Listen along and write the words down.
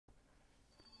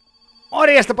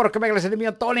Morjesta porukka, meikäläisen nimi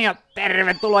on Toni ja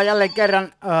tervetuloa jälleen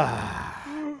kerran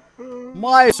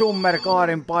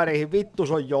Maisummerkaarin pariin.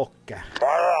 Vittus on Jokke.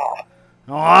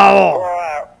 No alo!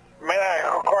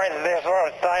 Minä koitin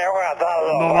suorittaa joka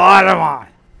taloa. No varmaan.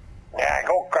 Ja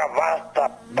kukaan vasta.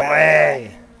 No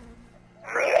ei.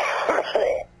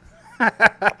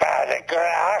 Pääsin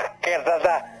kyllä hakkeen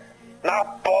tätä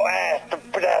nappua eestä.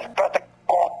 Pitäis päästä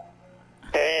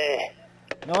kotiin.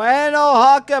 No en oo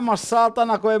hakemassa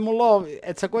saatana, kun ei mulla oo,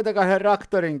 et sä kuitenkaan sen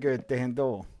traktorin kyyttihin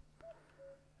tuu.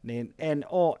 Niin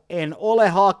en ole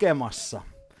hakemassa.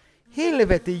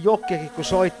 Helvetin Jokkekin kun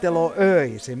soitteloo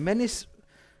öisin. Menis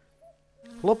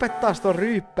lopettaa ton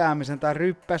ryyppäämisen tai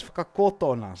ryyppäis vaikka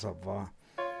kotonansa vaan.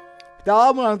 Pitää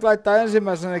aamulla nyt laittaa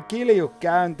ensimmäisenä kilju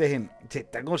käyntiin.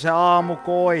 Sitten kun se aamu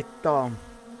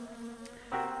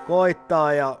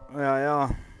koittaa ja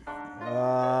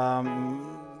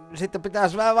sitten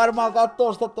pitäis vähän varmaan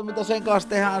kattoo sitä, että mitä sen kanssa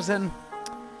tehdään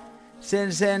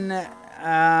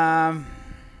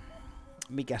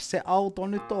mikäs se auto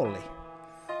nyt oli?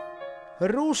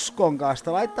 Ruscon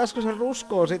kanssa. Laittaisiko se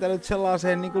Ruscon siitä nyt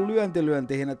sellaiseen niinku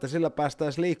lyöntihin, että sillä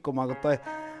päästäis liikkumaan, kun toi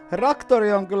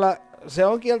traktori on kyllä, se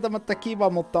on kieltämättä kiva,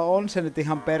 mutta on se nyt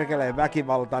ihan perkeleen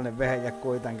väkivaltainen vehje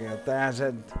kuitenkin, että eihän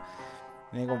se nyt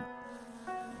niinku,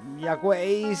 ja kun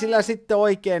ei sillä sitten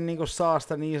oikein niinku saa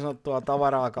sitä niin sanottua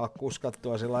tavaraakaan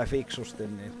kuskattua sillä fiksusti,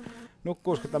 niin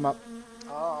nukkuusko tämä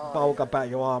paukapää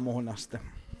jo aamuun asti?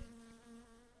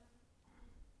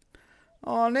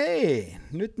 No niin,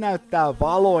 nyt näyttää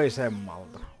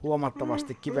valoisemmalta,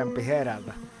 huomattavasti kivempi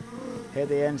herätä.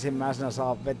 Heti ensimmäisenä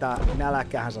saa vetää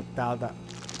nälkänsä täältä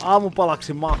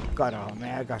aamupalaksi makkaraa,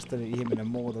 me eikä sitä ihminen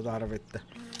muuta tarvitte.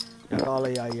 Ja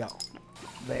kaljaa ja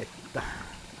vettä.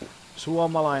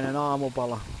 Suomalainen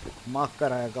aamupala,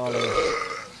 makkara ja kalja.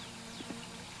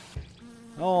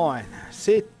 Noin,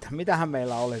 sitten, mitähän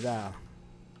meillä oli täällä?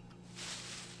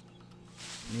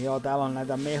 Niin joo, täällä on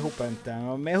näitä mehupönttöjä.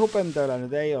 No mehupöntöillä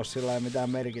nyt ei oo sillä mitään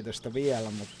merkitystä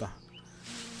vielä, mutta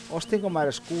ostinko mä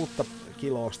edes 6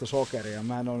 kiloista sokeria?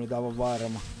 Mä en oo nyt aivan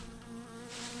varma.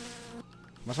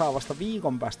 Mä saan vasta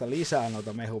viikon päästä lisää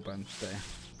noita mehupönttöjä.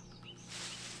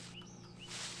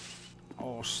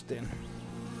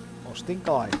 Ostin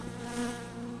kai.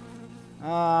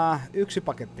 1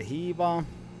 paketti hiivaa.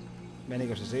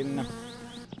 Menikö se sinne?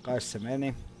 Kai se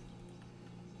meni.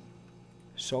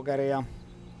 Sokeria.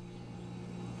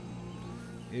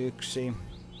 1.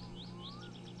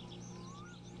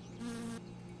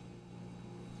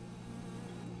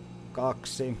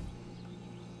 2.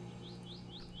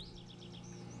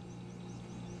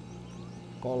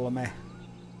 3.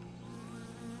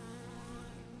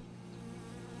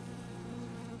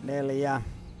 4.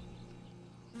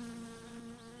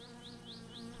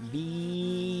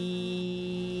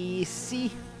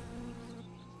 5.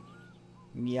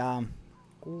 Ja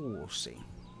 6.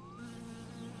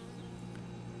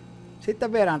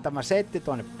 Sitten viedään tämä setti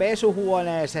tuonne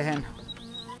pesuhuoneeseen.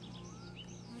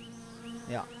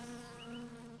 Ja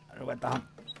ruvetaan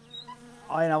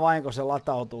aina vain kun se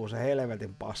latautuu se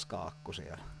helvetin paska-akku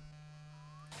siellä.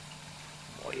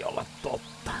 Voi olla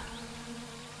totta.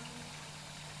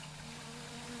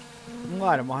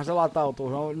 Varmahan se latautuu.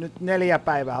 Se on nyt 4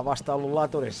 päivää vasta ollut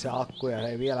laturissa se akku ja se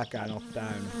ei vieläkään ole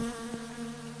täynnä.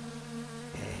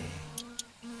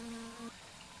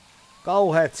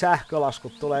 Kauheet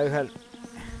sähkölaskut tulee yhden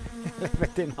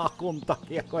helvetin akun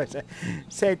takia, kun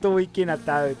se ei tuu ikinä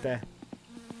täyteen.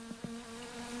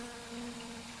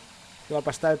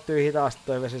 Kylläpäs täyttyy hitaasti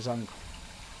toi vesisanko.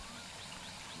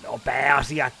 Nopea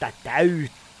asia, että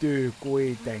täyttyy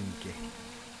kuitenkin.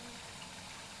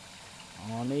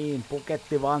 No niin,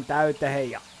 puketti vaan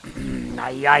täyteen ja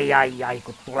ai,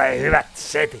 kun tulee hyvät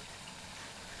setit.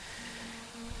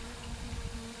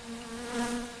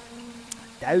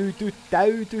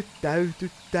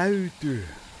 Täyty.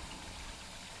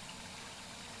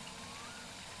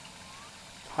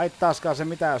 Haittaaskaan se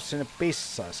mitä, jos sinne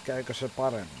pissais, käykö se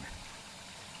paremmin?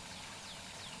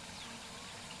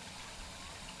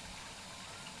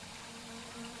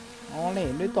 No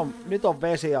niin, nyt on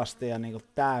vesiastia niinku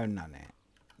täynnä, niin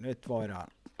nyt voidaan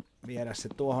viedä se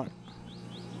tuohon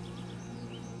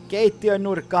keittiön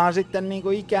nurkkaan sitten niinku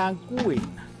ikään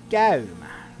kuin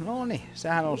käymään. No niin,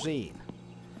 sehän on siinä.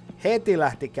 Heti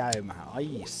lähti käymään.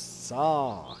 Ai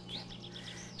saakeli.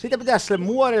 Sitten pitäisi sille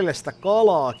muorille sitä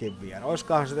kalaakin viedä.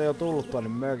 Oiskohan sitä jo tullut tuonne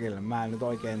mökille? Mä en nyt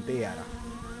oikein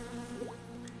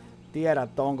tiedä,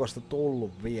 että onko sitä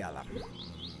tullut vielä.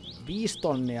 5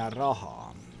 tonnia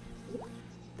rahaa.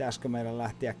 Pitäisikö meidän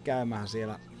lähteä käymään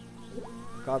siellä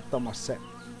katsomassa se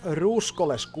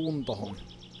Ruscoles kuntohon.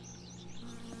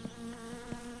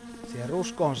 Siihen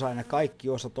Ruscon sai ne kaikki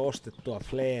osat ostettua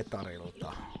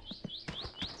Fleetarilta.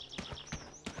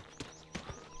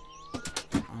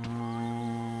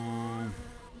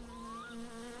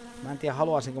 Mä en tiedä,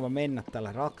 haluaisinko mä mennä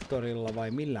tällä traktorilla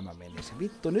vai millä mä menisin.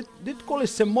 Vittu, nyt kun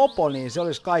olisi se mopo, niin se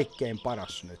olisi kaikkein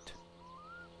paras nyt.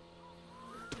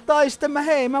 Tai sitten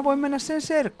mä voin mennä sen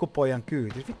serkkupojan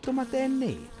kyytiin. Vittu, mä teen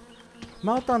niin.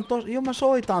 Mä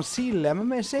soitan sille ja mä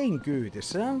menen sen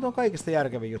kyytissä. Se on kaikista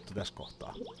järkevin juttu tässä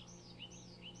kohtaa.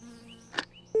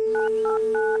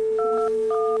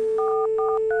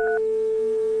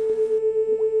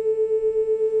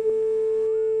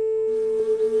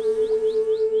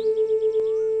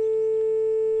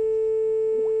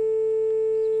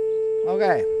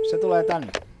 Okei, se tulee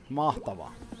tänne.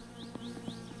 Mahtavaa.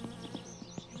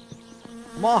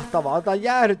 Mahtavaa. Otan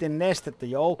jäähdytin nestettä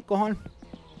joukkoon.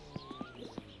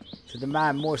 Sitten mä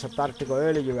en muista tarttiko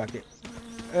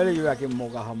öljyäkin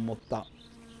mukahan, mutta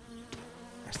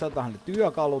sitten otahan ne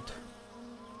työkalut.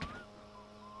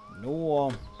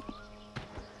 Nuo.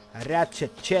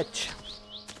 Ratchet Chet.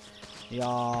 Ja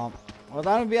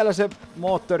otan vielä se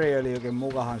moottoriöljykin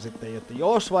mukahan sitten, jotta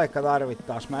jos vaikka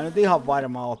tarvittaas, mä en nyt ihan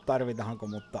varma oo tarvitaanko,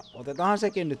 mutta otetaan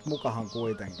sekin nyt mukahan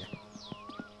kuitenkin.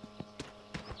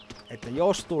 Että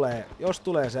jos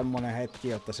tulee semmonen hetki,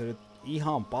 jotta se nyt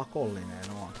ihan pakollinen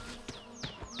on.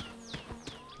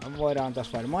 No voidaan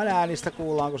tässä varmaan äänistä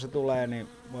kuullaan, kun se tulee, niin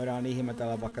voidaan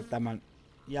ihmetellä vaikka tämän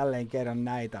jälleen kerran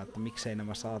näitä, että miksei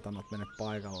nämä saatanat mene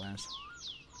paikalleensa.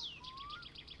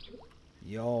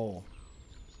 Joo.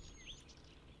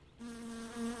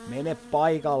 Mene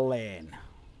paikalleen.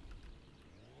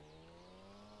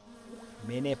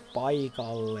 Mene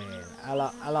paikalleen.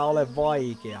 Älä ole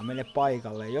vaikea. Mene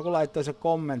paikalleen. Joku laittoi se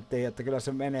kommenttiin, että kyllä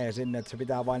se menee sinne, että se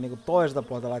pitää vain niinku toiselta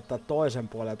puolelta laittaa toisen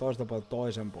puolen ja toiselta puolelta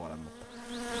toisen puolen, mutta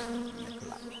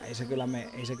ei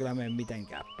se kyllä mene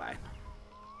mitenkään päin.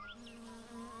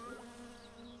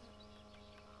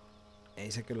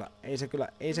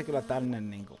 Ei se kyllä tänne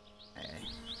niinku ei.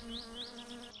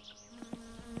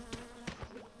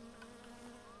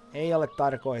 Ei ole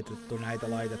tarkoitettu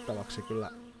näitä laitettavaksi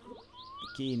kyllä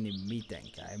kiinni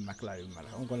mitenkään, en mä kyllä ymmärrä.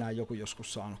 Onko nää joku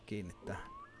joskus saanut kiinni tähän?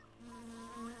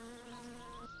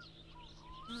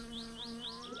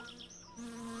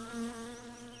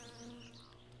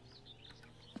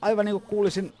 Aivan niinku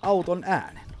kuulisin auton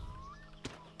äänen.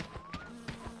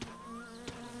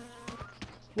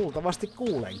 Luultavasti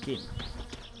kuulenkin.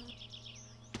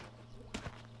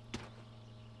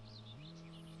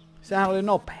 Sehän oli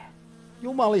nopea.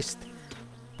 Jumalisti.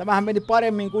 Tämähän meni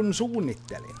paremmin kuin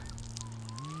suunnittelin.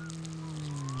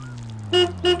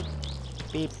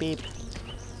 Piip piip.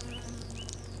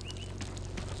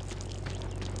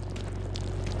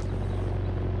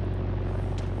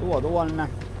 Tuo tuonne.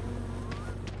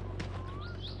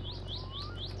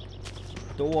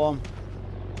 Tuo.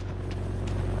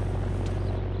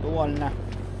 Tuonne.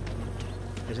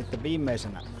 Ja sitten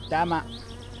viimeisenä tämä.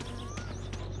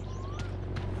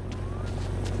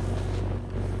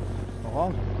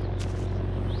 Oho.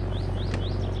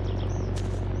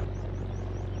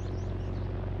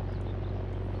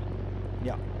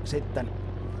 Ja sitten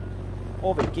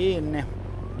ovi kiinni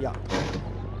ja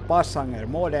passenger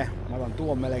mode. Mä otan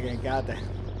tuon melkein käteen.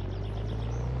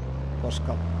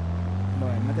 Koska no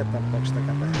en mä tiedä tarpeeksi sitä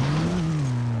käteen.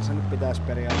 Se nyt pitäisi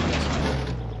periaatteessa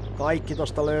kaikki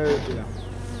tosta löytyä.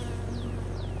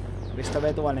 Mistä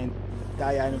vetua, niin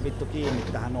tää jäi nyt vittu kiinni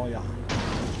tähän ojaan.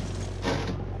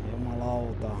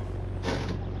 Jumalauta.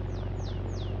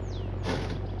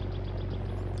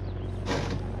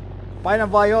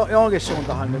 Painan vaan johonkin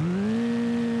suuntaan nyt.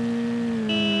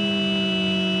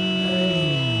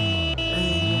 Ei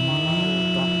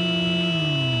jumalauta.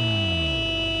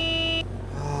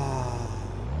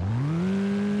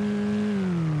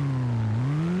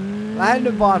 Lähden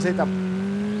nyt vaan siitä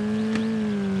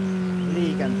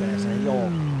liikenteeseen, joo.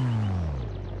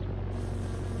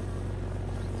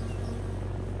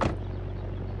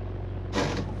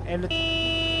 En nyt...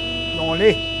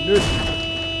 Noniin, nyt.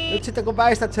 Nyt sitten kun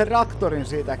väistät sen traktorin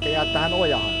siitä, ehkä jäät tähän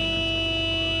ojaan.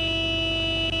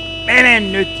 Mene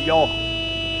nyt jo!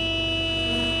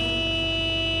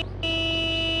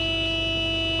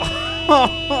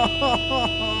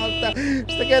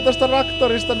 Se tekee tosta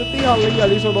traktorista nyt ihan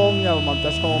liian ison ongelman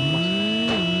tässä hommassa.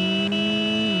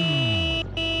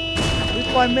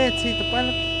 Nyt vain meet siitä,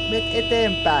 meet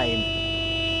eteenpäin.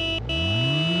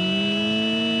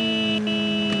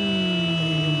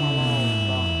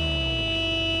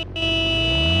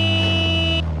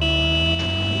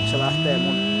 Lähtee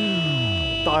mun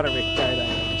tarvikkeiden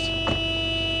kanssa.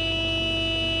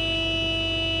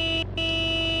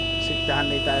 Sittenhän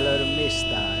niitä ei löydy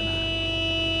mistään enää.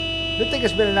 Nyt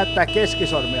tekis vielä näyttää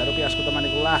keskisormia, rupiasko tämä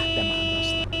niinku lähtemään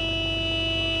tästä.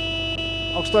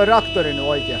 Onks toi traktori nyt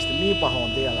oikeasti niin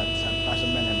pahoon tiellä, että sä et pääse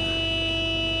menemään?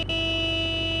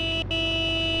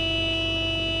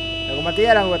 Ja kun mä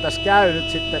tiedän, kuinka tässä käy nyt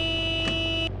sitten...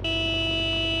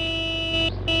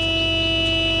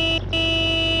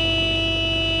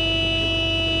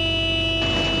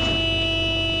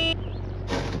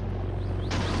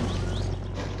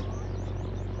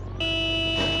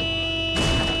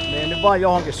 vaan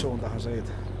johonkin suuntaan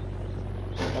siitä.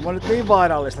 Ja mä on nyt niin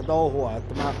vaarallista touhua,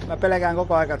 että mä pelkään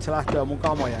koko ajan, että se lähtee mun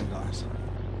kamojen kanssa.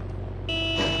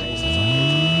 Ei se saa.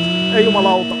 Ei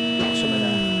jumalauta, nyt se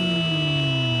menee.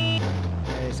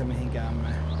 Ei se mihinkään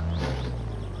mene.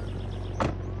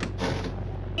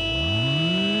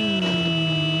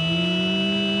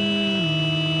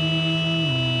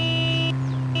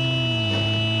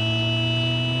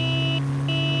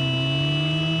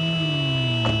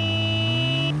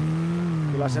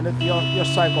 Kyllä se nyt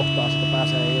jossain kohtaa sitä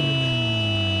pääsee irti.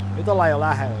 Nyt ollaan jo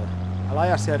lähellä. Älä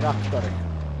aja siihen traktoriin.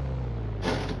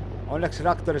 Onneksi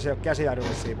traktorissa ei oo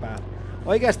käsijarrullisia päällä.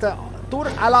 Oikeastaan,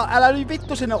 älä nyt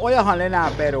vittu sinne ojahan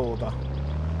enää peruuta.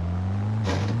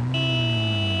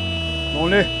 No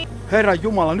nyt, herran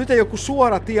jumala, nyt ei joku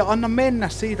suora tie, anna mennä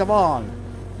siitä vaan.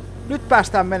 Nyt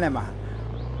päästään menemään.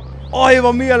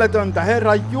 Aivan mieletöntä,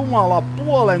 herran jumala,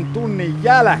 puolen tunnin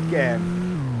jälkeen.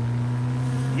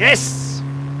 Yes!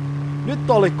 Nyt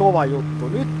oli kova juttu.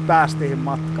 Nyt päästiin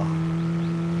matkaan.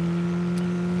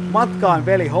 Matkaan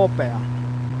veli hopea.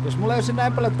 Jos mulla ei olisi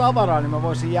näin paljon tavaraa, niin mä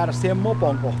voisin jäädä siihen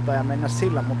mopon kohtaan ja mennä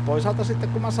sillä. Mutta toisaalta sitten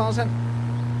kun mä saan sen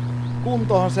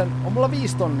kuntoon sen... On mulla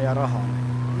 5 tonnia rahaa.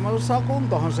 Niin mä saan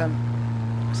kuntoon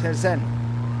sen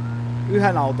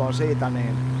yhden auton siitä,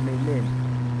 niin.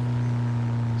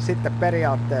 Sitten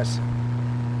periaatteessa...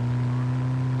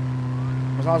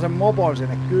 Mä saan sen mopon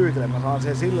sinne kyytille, mä saan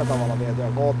sen sillä tavalla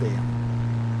vietyä kotiin.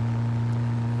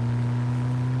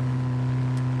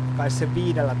 Kai se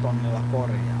 5 tonnilla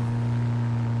korjaa.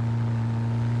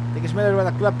 Tekis meille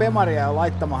ruveta kyllä pemaria ja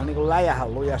laittamaan niinku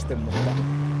läjähän lujasti, mutta...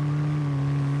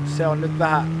 Se on nyt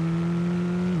vähän...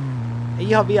 Ei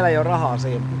ihan vielä jo rahaa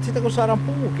siinä. Mut sitten kun saadaan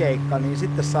puukeikka, niin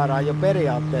sitten saadaan jo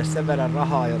periaatteessa sen verran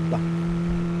rahaa, jotta...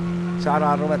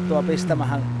 Saadaan ruvettua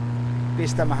pistämähän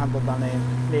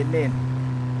niin.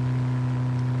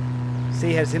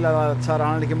 Siihen sillä lailla, että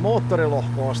saadaan ainakin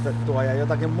moottorilohko ostettua ja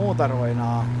jotakin muuta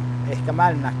roinaa. Ehkä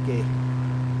männäkkiä.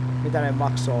 Mitä ne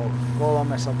maksoo?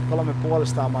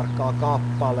 350 markkaa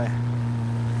kappale.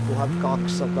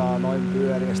 1200 noin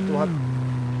pyöreästi.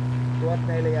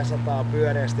 1400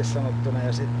 pyöreästi sanottuna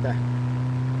ja sitten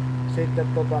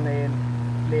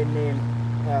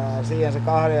siihen se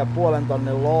 2,5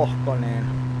 tonnin lohko, niin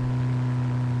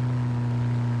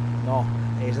no,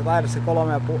 ei se taida se 3,5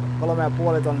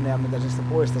 tonnia, mitä niistä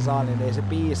puista saa, niin ei se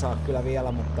piisaa kyllä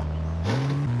vielä, mutta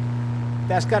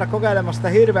pitäis käydä kokeilemassa sitä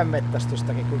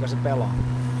hirvenmettästystäkin, kuinka se pelaa,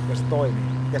 kuinka se toimii,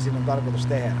 mitä siinä on tarkoitus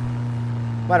tehdä.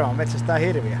 Varmaan metsästää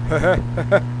hirviä.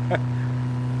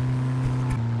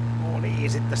 No niin,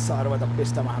 sitten saa ruveta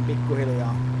pistämään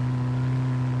pikkuhiljaa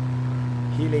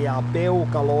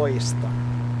peukaloista.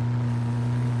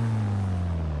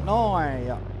 Noin,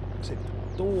 ja sitten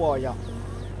tuo ja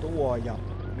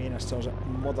minne se on se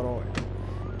motoroi.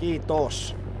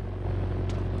 Kiitos.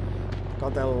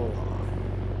 Katellaan.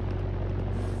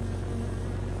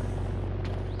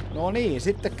 No niin,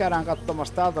 sitten käydään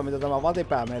katsomassa täältä, mitä tämä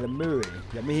vatipää meille myy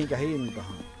ja mihinkä hintaan.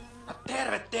 No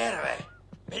terve!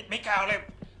 Mikä oli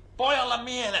pojalla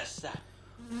mielessä?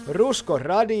 Ruscon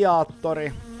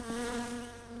radiaattori,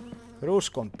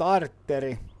 Ruscon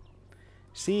tartteri,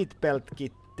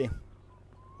 seatbelt-kitti.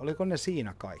 Oliko ne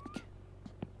siinä kaikki?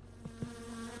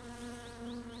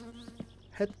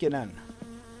 Hetkinen.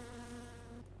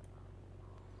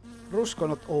 Ruscon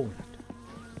not owned.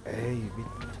 Ei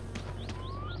vittu.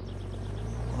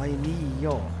 Ai niin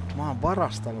joo. Mä oon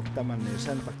varastanut tämän, niin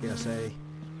sen takia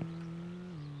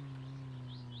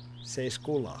se ei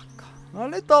skulaakaan. No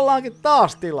nyt ollaankin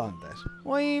taas tilanteessa.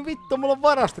 Oi vittu, mulla on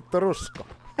varastettu Ruscon.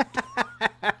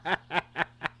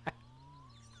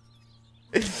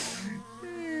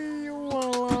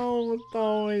 Jumalauta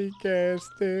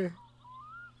oikeesti.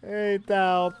 Ei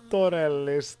tää oo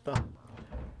todellista.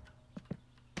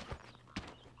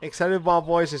 Eikö sä nyt vaan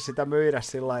voisi sitä myydä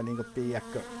sillain niinku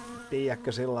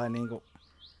tiiäkkö sillain niinku...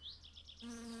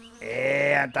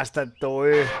 Eihän tästä tuu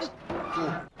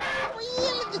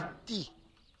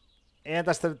Eihän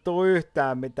tästä nyt tuu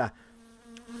yhtään mitään.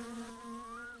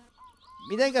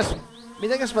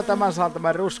 Mitenkäs mä saan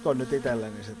tämän Ruscon nyt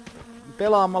itselleni sitten?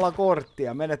 Pelaamalla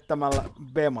korttia, menettämällä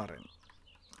Bimmerin.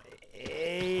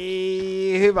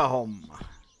 Ei hyvä homma.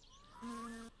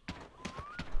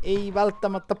 ei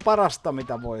välttämättä parasta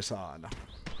mitä voi saada.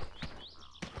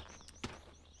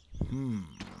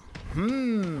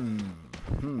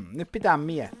 Nyt pitää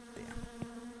miettiä.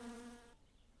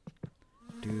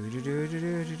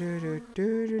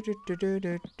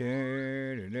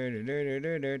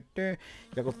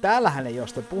 Ja kun täällähän ei ole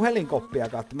sitä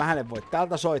puhelinkoppiakaan, että mähän en voi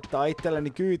täältä soittaa itselleni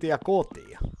kyytiä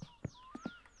kotia.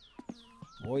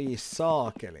 Voi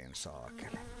saakelin.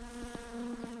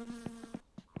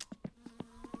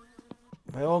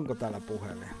 Vai onko täällä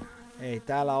puhelin? Ei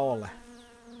täällä ole.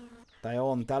 Tai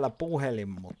on täällä puhelin,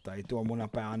 mutta ei tuo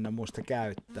munapää anna muista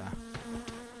käyttää.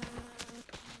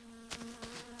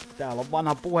 Täällä on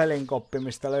vanha puhelinkoppi,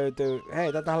 mistä löytyy...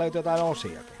 Hei, tätä löytyy jotain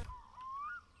osiakin.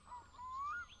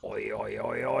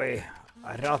 Oi.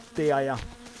 Rattia ja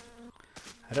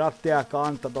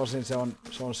kanta, tosin se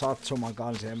on Satsuman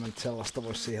kansi, en mä nyt sellaista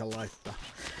voi siihen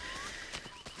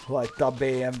laittaa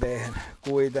BMW:hen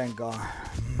kuitenkaan.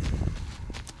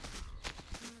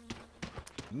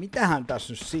 Mitähän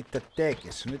tässä nyt sitten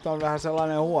tekis? Nyt on vähän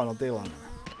sellainen huono tilanne.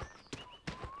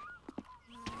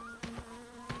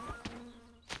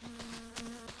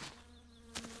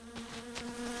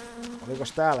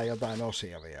 Olikos täällä jotain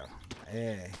osia vielä?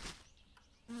 Ei.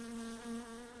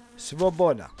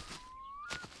 Svoboda.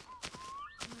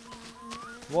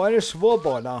 Voi nyt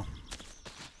svoboda.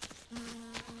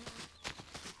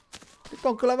 Nyt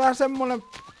on kyllä vähän semmonen...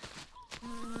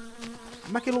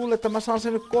 Mäkin luulen, että mä saan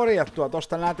sen nyt korjattua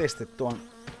tosta nätisti tuon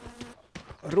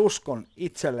Ruscon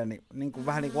itselleni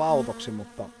vähän niinku autoksi,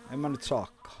 mutta en mä nyt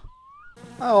saakaan.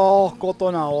 Joo,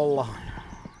 kotona ollaan.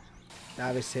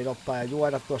 Tää vissiin ottaa ja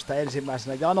juoda tuosta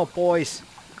ensimmäisenä Jano pois.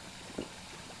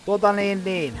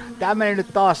 Tää meni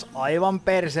nyt taas aivan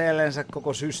perseellensä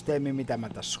koko systeemi, mitä mä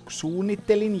tässä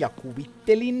suunnittelin ja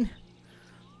kuvittelin.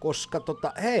 Koska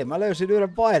hei, mä löysin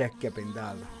yhden vaihdekepin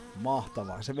täältä.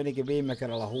 Mahtavaa, se menikin viime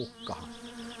kerralla hukkaan.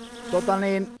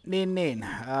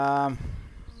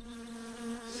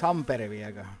 Samperi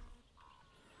viekö?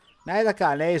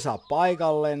 Näitäkään ei saa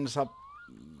paikallensa.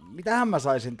 Mitähän mä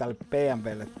saisin tälle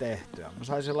BMWlle tehtyä? Mä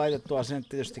saisin laitettua sinne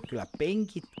tietysti kyllä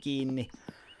penkit kiinni.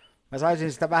 Mä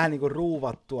saisin sitä vähän niinku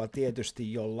ruuvattua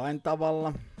tietysti jollain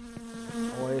tavalla.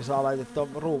 Oi saa laitettua,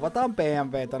 ruuvataan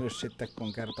BMWtä nyt sitten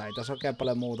kun kertaa. Ei tässä oikein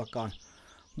paljon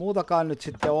muutakaan nyt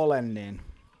sitten ole, niin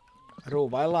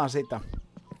ruuvaillaan sitä.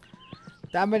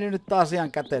 Tää meni nyt taas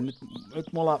ihan käteen.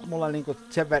 Nyt mulla niinku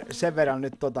sen verran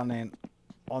nyt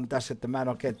on tässä, että mä en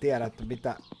oikein tiedä, että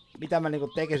mitä mä niinku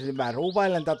tekisin. Mä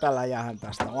ruuvailen tätä läjähän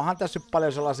tästä. Onhan tässä nyt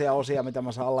paljon sellaisia osia, mitä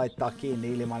mä saan laittaa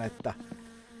kiinni ilman, että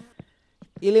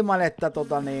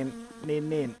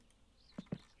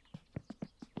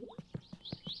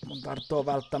mun tarvitsee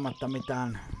välttämättä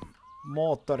mitään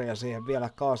moottoria siihen vielä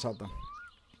kasata.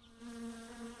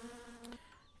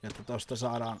 Jotta tosta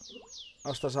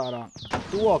saadaan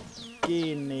tuo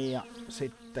kiinni ja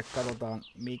sitten katsotaan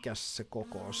mikä se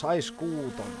koko sais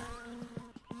 6.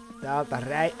 Täältä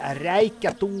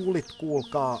räikkätuulit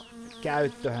kuulkaa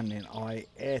käyttöhön, niin ai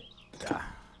että.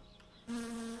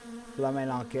 Kyllä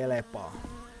meillä on kelepaa.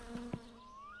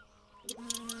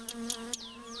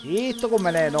 Hitto kun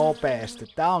menee nopeesti.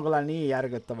 Tää on kyllä niin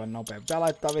järkyttävän nopea. Pitää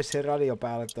laittaa vissiin radio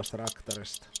päälle tosta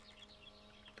traktorista.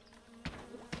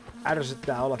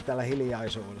 Ärsyttää olla täällä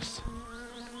hiljaisuudessa.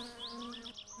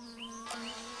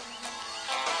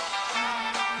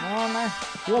 No näin.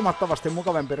 Huomattavasti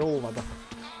mukavampi ruuvata.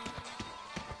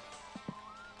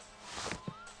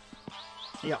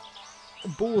 Ja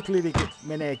bootlidikin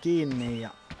menee kiinni ja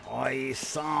ai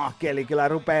saakeli, kyllä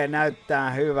rupee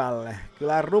näyttää hyvälle.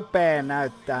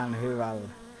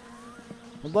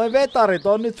 Mutta noi vetarit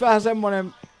on nyt vähän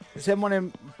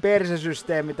semmonen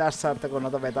persesysteemi tässä, että kun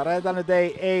noita vetareita nyt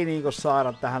ei niinku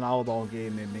saada tähän autoon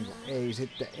kiinni, niinku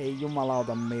ei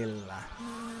jumalauta millään.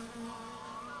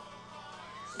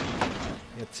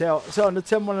 Et se on nyt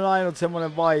semmonen ainut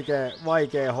semmonen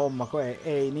vaikea homma, kun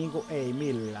ei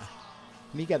millään.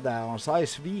 Mikä tää on?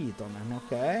 Sais 5,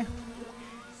 okei.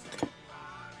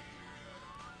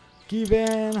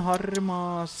 Kiveen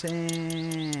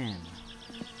harmaaseen.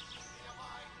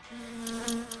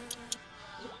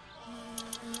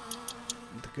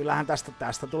 Mutta kyllähän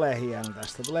tästä tulee hieno,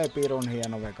 tästä tulee pirun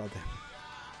hieno vekote.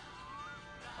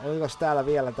 Olikos täällä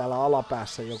vielä täällä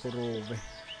alapäässä joku ruuvi?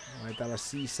 Vai täällä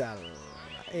sisällä?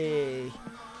 Ei.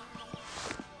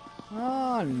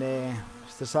 Ne.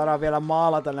 Sitten saadaan vielä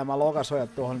maalata nämä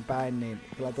lokasojat tuohon päin, niin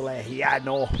kyllä tulee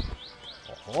hieno.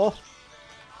 Oho.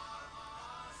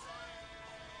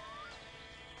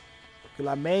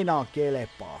 Kyllä meinaa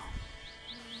kelepaa.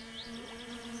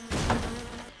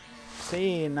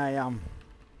 Siinä ja...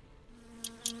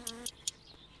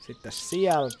 Sitten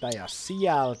sieltä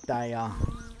ja...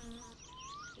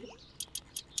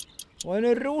 Voi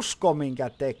nyt Ruscon minkä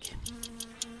teki.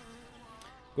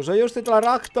 Kun se on justi tuolla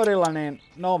traktorilla, niin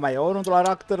no mä joudun tuolla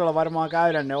traktorilla varmaan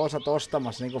käydä ne osat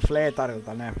ostamassa niinku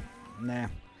Fleetarilta ne.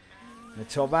 Et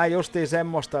se on vähän justiin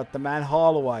semmoista, että mä en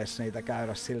haluais niitä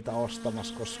käydä siltä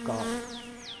ostamassa,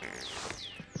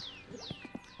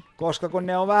 koska kun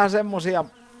ne on vähän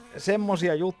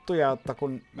semmosia juttuja, että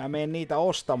kun mä menen niitä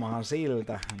ostamaan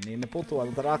siltä, niin ne putoaa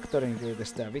tuolta traktorin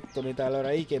kyytistä ja vittu niitä ei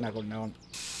löydä ikinä, kun ne on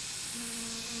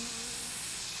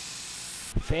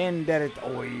fenderit.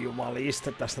 Oi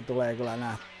jumalista, tästä tulee kyllä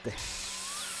nätti.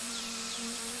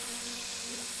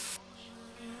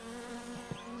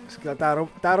 Kyllä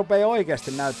tää rupee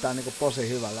oikeesti näyttää niinku tosi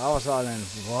hyvällä. Osainen.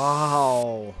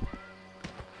 Wow.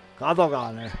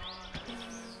 Katokaa ne.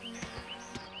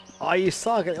 Ai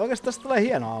saakeli. Oikeesti tästä tulee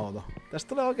hieno auto. Tästä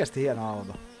tulee oikeesti hieno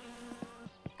auto.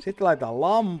 Sitten laitetaan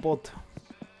lamput.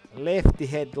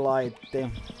 Lefty headlight.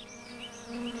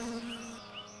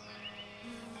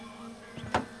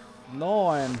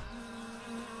 Noin.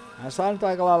 Hän saa nyt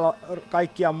aika lailla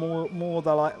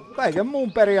kaiken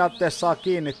muun periaatteessa saa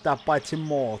kiinnittää paitsi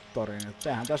moottorin. Et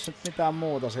eihän tässä nyt mitään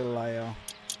muuta sillä ei oo.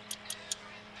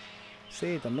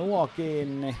 Siitä nuo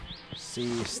kiinni.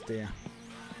 Siistiä.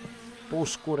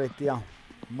 Puskurit ja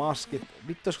maskit.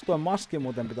 Vittu, olisiko tuo maski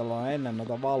muuten pitää olla ennen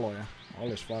noita valoja?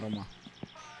 Olis varmaan.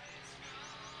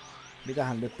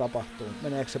 Mitähän nyt tapahtuu?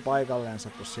 Meneekö se paikalleensa,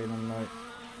 kun siinä on noin...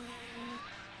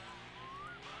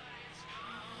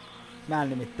 Mä en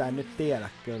nimittäin nyt tiedä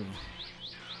kyllä.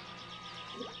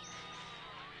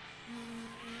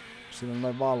 Siinä on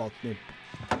noin valot, niin...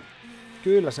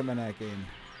 Kyllä se menee kiinni.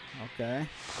 Okei.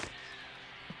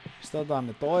 Sitten otetaan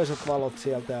ne toiset valot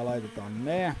sieltä ja laitetaan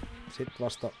ne. Sitten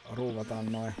vasta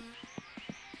ruuvataan noin.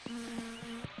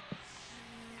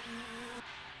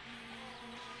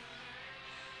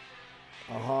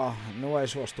 Aha, nuo ei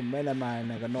suostu menemään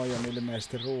ennen kuin noi on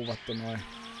ilmeisesti ruuvattu noin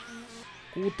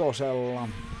kutosella.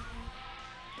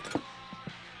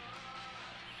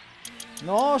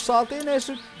 No, saatiin edes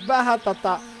nyt vähän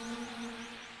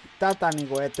tätä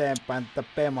niinku eteenpäin, tätä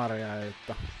pemaria,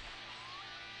 että...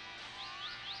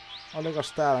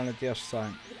 Olikos täällä nyt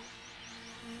jossain?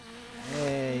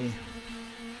 Ei.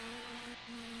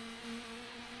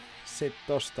 Sitten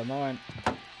tosta noin.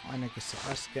 Ainakin se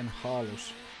äsken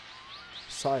halus.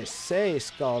 Sais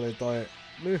 7 oli toi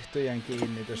lyhtyjen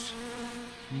kiinnitys.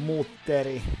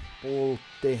 Mutteri,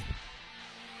 pultti.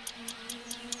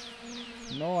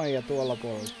 Noin, ja tuolla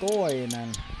puolella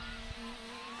toinen.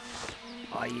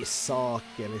 Ai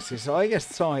saakkeli, siis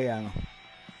oikeesti se on hieno.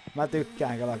 Mä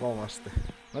tykkään kyllä kovasti.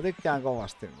 Mä tykkään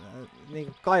kovasti.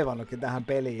 Niinku kaivannutkin tähän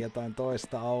peliin jotain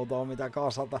toista autoa, mitä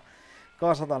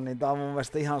kasata, niin tää on mun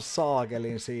mielestä ihan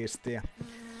saakelin siistiä.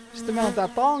 Sitten meillä on tää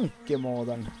tankki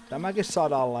muuten. Tämäkin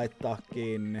saadaan laittaa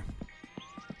kiinni.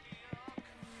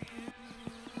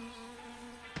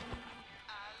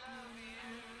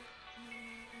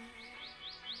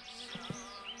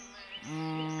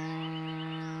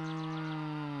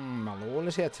 Mä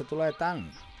luulisin, että se tulee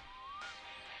tänne.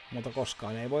 Mutta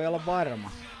koskaan ei voi olla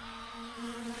varma.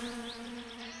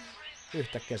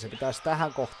 Yhtäkkiä se pitäisi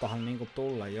tähän kohtaan niinku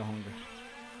tulla johonkin.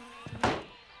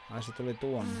 Ai se tuli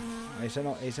tuonne.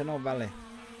 Ei sen oo väliä.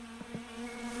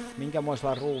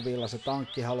 Minkämoisella ruuviilla se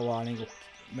tankki haluaa niinku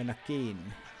mennä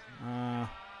kiinni.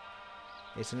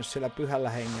 Ei se nyt sillä pyhällä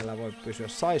hengellä voi pysyä.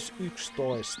 Sais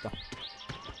 11.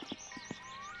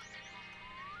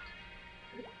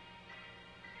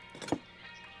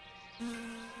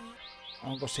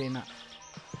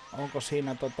 Onko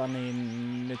siinä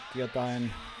nyt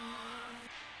jotain...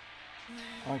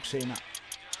 Onko siinä...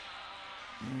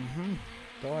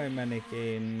 Toi meni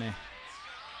kiinni.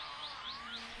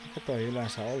 Mikä toi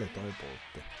yleensä oli toi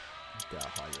pultti? Mitä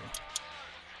hajua?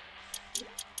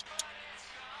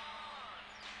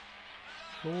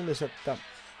 Luulis,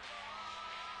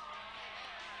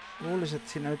 että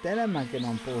siinä nyt enemmänkin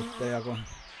on pultteja kuin...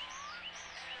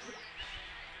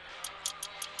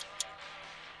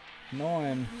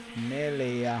 Noin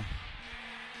 4.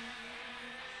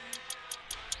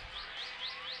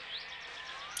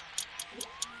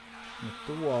 Ja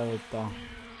tuolta.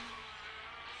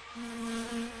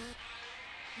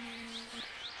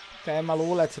 Okei, mä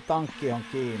luulen, että se tankki on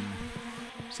kiinni.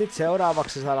 Sitten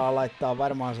seuraavaksi saadaan laittaa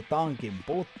varmaan se tankin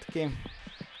putki.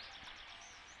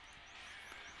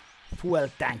 Fuel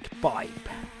tank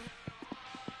pipe.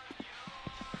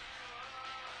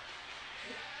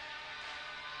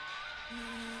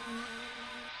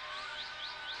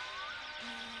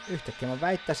 Yhtäkkiä mä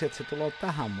väittäisin, että se tulee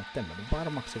tähän, mutta en mä nyt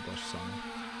varmaksi voi sanoa.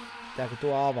 Pitääkö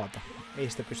tuo avata? Ei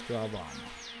sitä pysty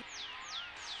avaamaan.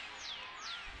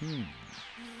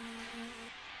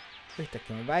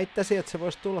 Yhtäkkiä mä väittäisin, että se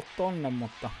voisi tulla tonne,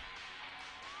 mutta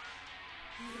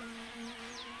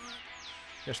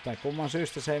jostain kumman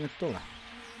syystä se ei nyt tule.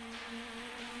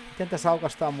 Miten tässä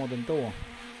aukastaa muuten tuo?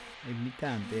 Ei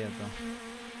mitään tietoa.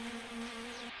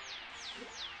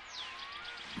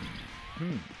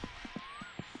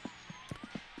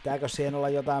 Pitääkö siihen olla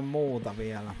jotain muuta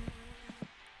vielä?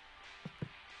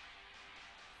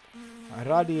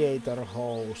 Radiator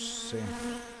hose.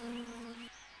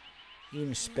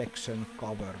 Inspection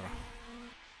cover.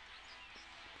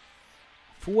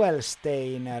 Fuel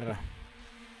stainer.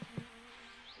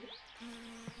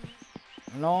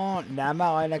 No,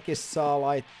 nämä ainakin saa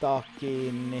laittaa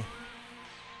kiinni.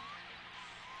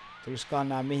 Tuliskaan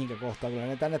nää mihinkä kohtaan, kyllä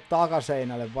ne tänne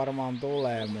takaseinälle varmaan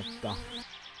tulee, mutta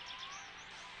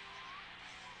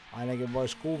ainakin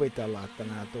vois kuvitella, että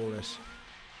nää tulis.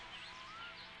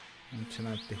 Nyt se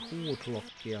näytti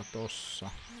hoodlockia tossa.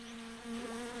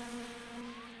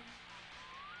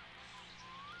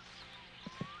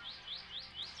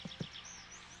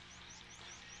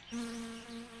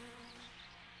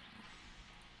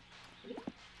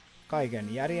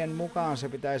 Kaiken järjen mukaan se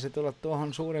pitäisi tulla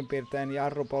tuohon suurin piirtein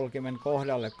jarrupolkimen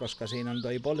kohdalle, koska siinä on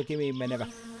toi polkimiin menevä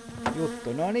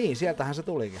juttu. No niin, sieltähän se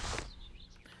tulikin.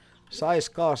 Sais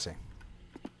 8.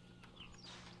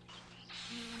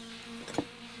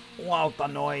 Huolta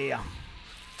noja.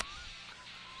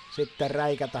 Sitten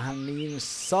räikätähän niin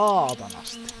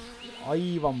saatanasti.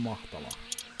 Aivan mahtavaa.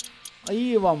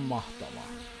 Aivan mahtavaa.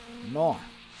 No.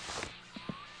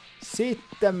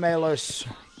 Sitten meillä olisi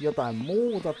jotain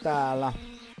muuta täällä.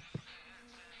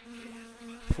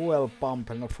 Fuel pump.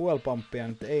 No fuel pumpia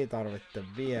nyt ei tarvitse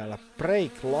vielä.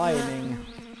 Brake lining.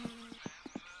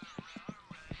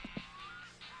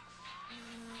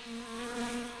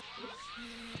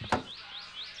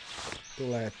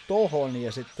 Tulee tohon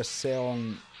ja sitten se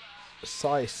on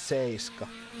size 7.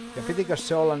 Ja pitikö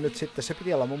se olla nyt sitten, se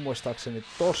piti olla mun muistaakseni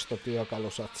tosta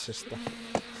työkalusatsista.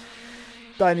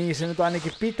 Tai niin se nyt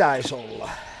ainakin pitäisi olla.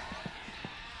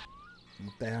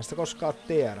 Mutta eihän sitä koskaan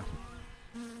tiedä.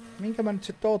 Minkä mä nyt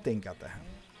sitten otin käteen?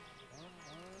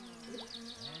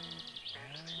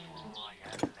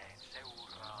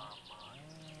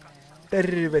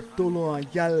 Tervetuloa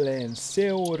jälleen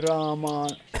seuraamaan.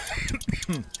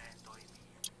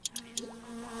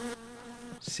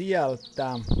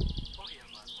 Sieltä.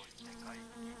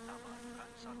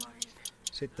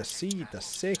 Sitten siitä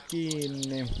se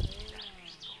kiinni.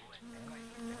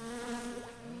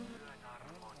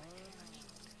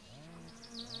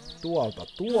 Tuolta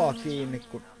tuo kiinni,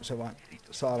 kun se vaan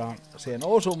saadaan siihen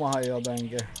osumaan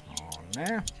jotenkin. No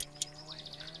ne.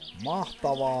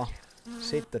 Mahtavaa.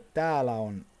 Sitten täällä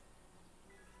on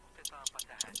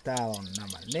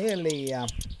nämä 4,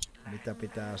 mitä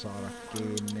pitää saada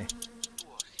kiinni.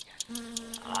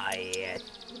 Ai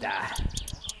että.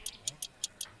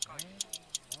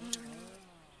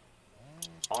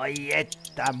 Ai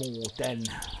että muuten.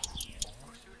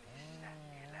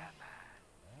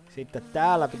 Sitten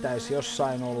täällä pitäisi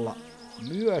jossain olla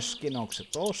myöskin, onko se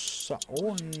tossa?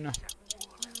 On.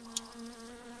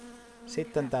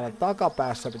 Sitten täällä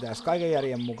takapäässä pitäisi kaiken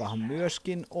järjen mukaan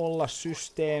myöskin olla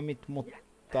systeemit, mutta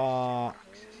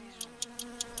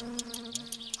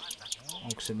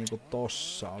onko se niinku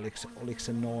tossa? Oliko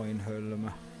se noin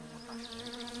hölmö?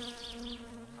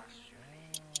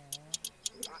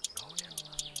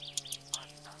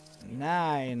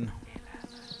 Näin.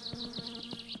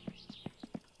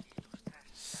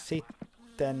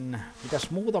 Sitten, mitäs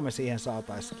muuta me siihen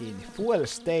saatais kiinni? Fuel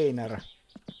stainer.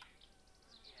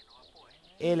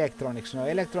 Electronics. No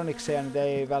elektronikseja nyt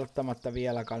ei välttämättä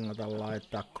vielä kannata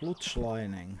laittaa. Clutch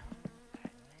lining.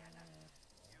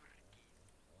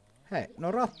 Hei,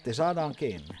 no ratti saadaan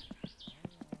kiinni.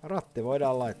 Ratti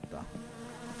voidaan laittaa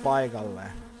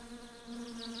paikalleen.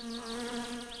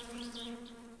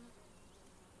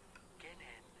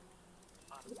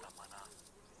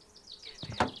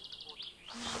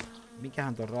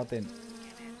 Mikähän ton ratin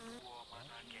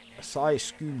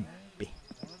sais 10?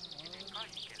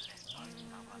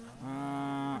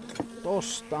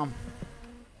 Tosta.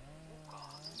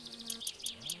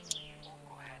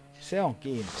 Se on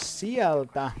kiinni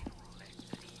sieltä.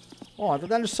 On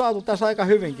tätä nyt saatu tässä aika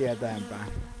hyvinkin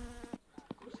eteenpäin.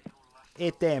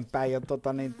 Eteenpäin jo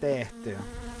niin tehtyä.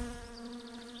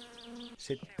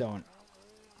 Sitten on.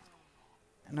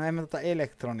 No en mä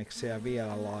elektronikseja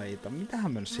vielä laita.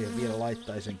 Mitähän mä nyt siihen vielä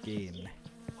laittaisin kiinni?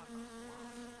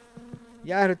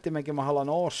 Jäähdyttimenkin mä haluan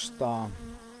ostaa.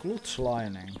 Clutch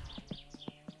lining.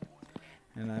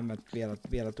 En mä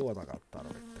vielä tuotakaan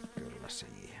tarvitse kyllä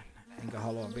siihen. Enkä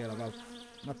halua vielä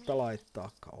välttämättä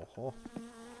laittaakaan. Oho.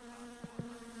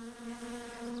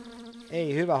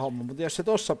 Ei hyvä homma, mutta jos se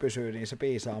tossa pysyy, niin se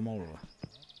piisaa mulle.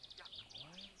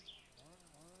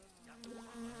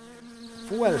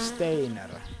 Fuel Stainer.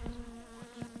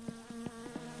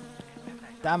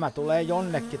 Tämä tulee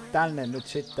jonnekin tänne nyt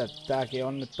sitten. Tääkin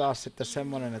on nyt taas sitten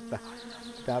semmonen, että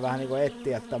pitää vähän niinku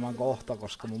etsiä tämän kohta,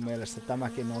 koska mun mielestä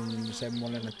tämäkin on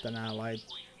semmonen, että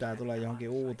tää tulee johonkin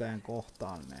uuteen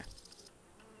kohtaan.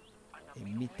 Ei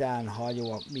mitään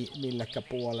hajua millekä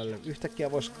puolelle.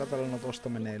 Yhtäkkiä vois katsella, no tosta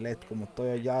menee letku, mutta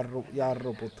toi on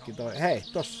jarruputki toi. Hei,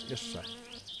 tossa jossain.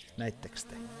 Näittekö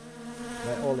te?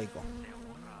 Vai oliko?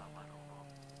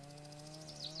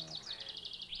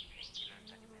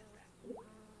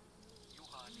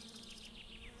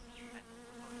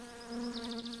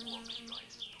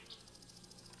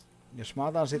 Jos mä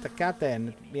otan siitä käteen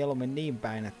nyt mieluummin niin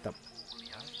päin, että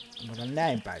mä otan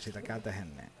näin päin siitä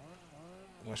käteen, niin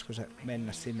voisiko se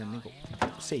mennä sinne niinku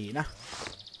siinä.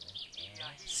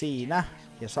 Siinä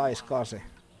ja sais 8.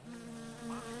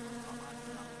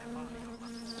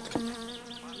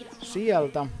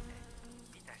 Sieltä.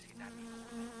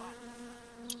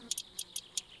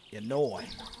 Ja noin.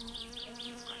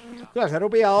 Kyllä se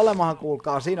rupeaa olemaan,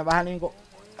 kuulkaa, siinä vähän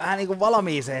niinku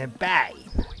valmiiseen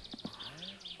päin.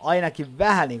 Ainakin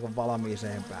vähän niinku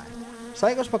valmiiseen päin.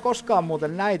 Saikos mä koskaan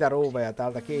muuten näitä ruuveja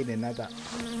täältä kiinni,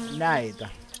 näitä?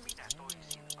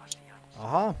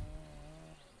 Aha.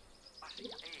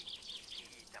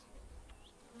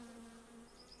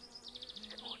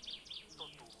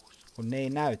 Kun ne ei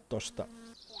näy tosta.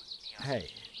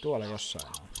 Hei, tuolla jossain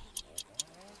on.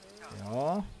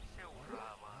 Joo.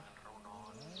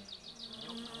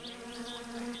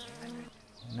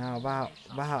 Nää on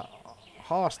vähän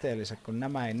haasteelliset, kun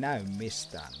nämä ei näy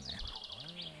mistään.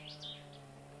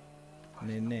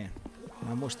 Niin.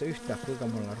 Mä en muista yhtään, kuinka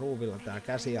monella ruuvilla tää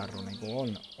käsijarru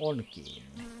niin on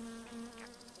kiinni.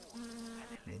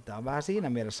 Niin tää on vähän siinä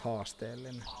mielessä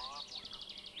haasteellinen.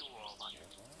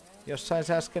 Jossain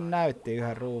se äsken näytti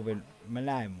yhden ruuvin, mä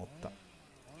näin, mutta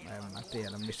en mä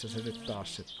tiedä missä se nyt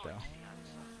taas sitten on.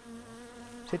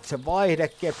 Sitten se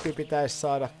vaihdekeppi pitäisi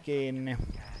saada kiinni.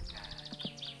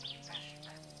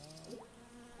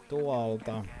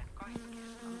 Tuolta.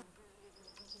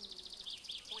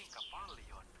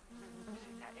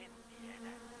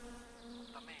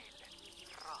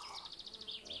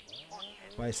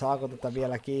 Vai saako tätä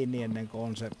vielä kiinni ennen kuin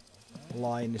on se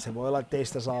laini? Se voi olla, että ei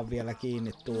sitä saa vielä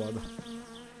kiinni tuolta.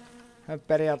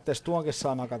 Periaatteessa tuonkin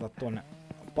saa nakata tuonne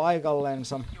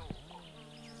paikallensa.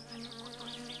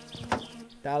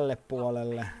 Tälle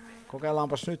puolelle.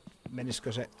 Kokeillaanpas nyt,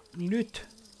 menisikö se nyt?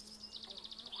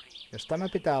 Jos tämä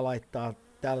pitää laittaa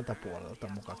tältä puolelta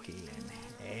muka kiinni.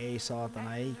 Ei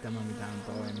saatana, ei tämä mitään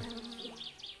toimi.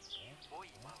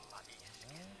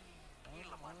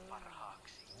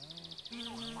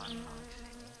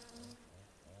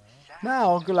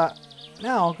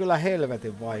 Nää on kyllä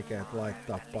helvetin vaikeat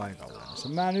laittaa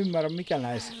paikalleen. Mä en ymmärrä mikä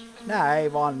näissä. Nää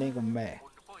ei vaan niinku mee.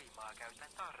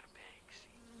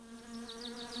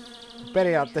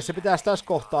 Periaatteessa pitäisi tässä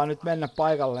kohtaa nyt mennä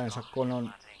paikalleensa,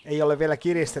 kun ei ole vielä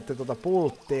kiristetty tuota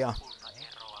pulttia.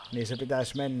 Niin se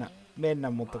pitäisi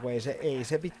mennä, mutta kun ei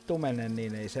se vittu mene,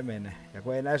 niin ei se mene. Ja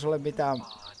kun ei näissä ole mitään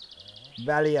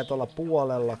väliä tuolla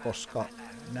puolella, koska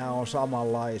nämä on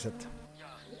samanlaiset.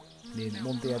 Niin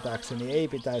mun tietääkseni ei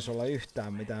pitäisi olla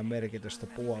yhtään mitään merkitystä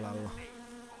puolella.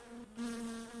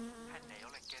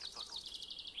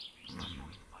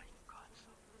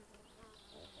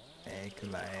 Ei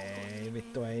kyllä, ei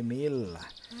vittu, ei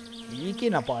millään.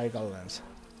 Ikinä paikallensa.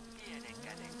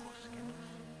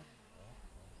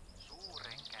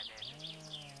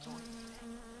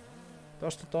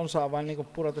 Tosta ton saa vain niinku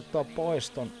pudotettua pois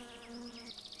ton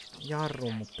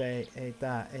jarru, mutta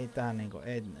ei tää niinku,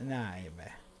 nää ei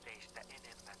mene.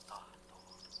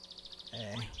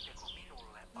 Ei.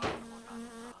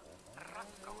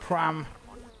 Pram.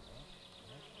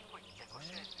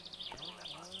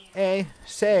 Ei,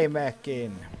 se ei mene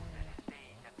kiinni.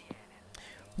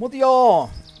 Mut joo,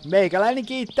 meikäläinen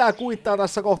kiittää kuittaa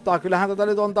tässä kohtaa. Kyllähän tätä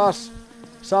nyt on taas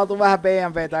saatu vähän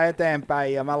BMWtä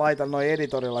eteenpäin ja mä laitan noin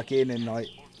editorilla kiinni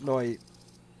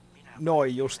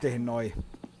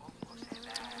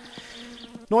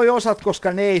noi osat,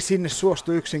 koska ne ei sinne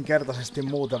suostu yksinkertaisesti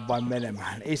muuten vain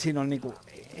menemään. Ei siinä on niinku,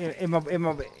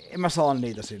 en mä saa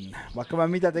niitä sinne. Vaikka mä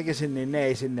mitä tekisin, niin ne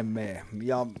ei sinne mene.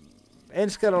 Ja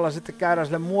ensi kerralla sitten käydään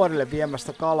sille muorille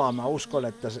viemästä kalaa. Mä uskon,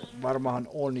 että se varmaan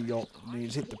on jo.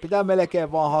 Niin sitten pitää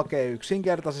melkein vaan hakea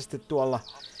yksinkertaisesti tuolla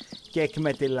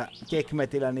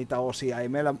kekmetillä niitä osia. Ei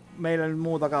meillä nyt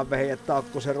muutakaan vehiettä ole,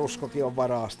 kun se Ruscokin on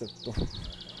varastettu.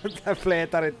 Tää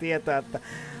fleetari tietää, että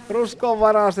Rusco on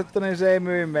varastettu, niin se ei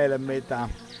myy meille mitään.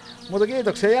 Mutta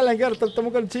kiitoksia jälleen kerran, että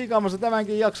mukana tsiikaamassa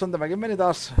tämänkin jakson. Tämäkin meni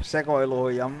taas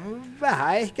sekoiluun ja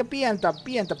vähän ehkä pientä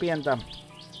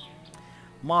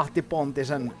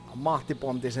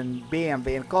mahtipontisen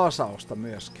BMWn kasausta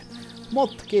myöskin.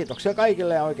 Mut kiitoksia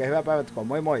kaikille ja oikein hyvää päivää,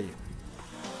 moi moi!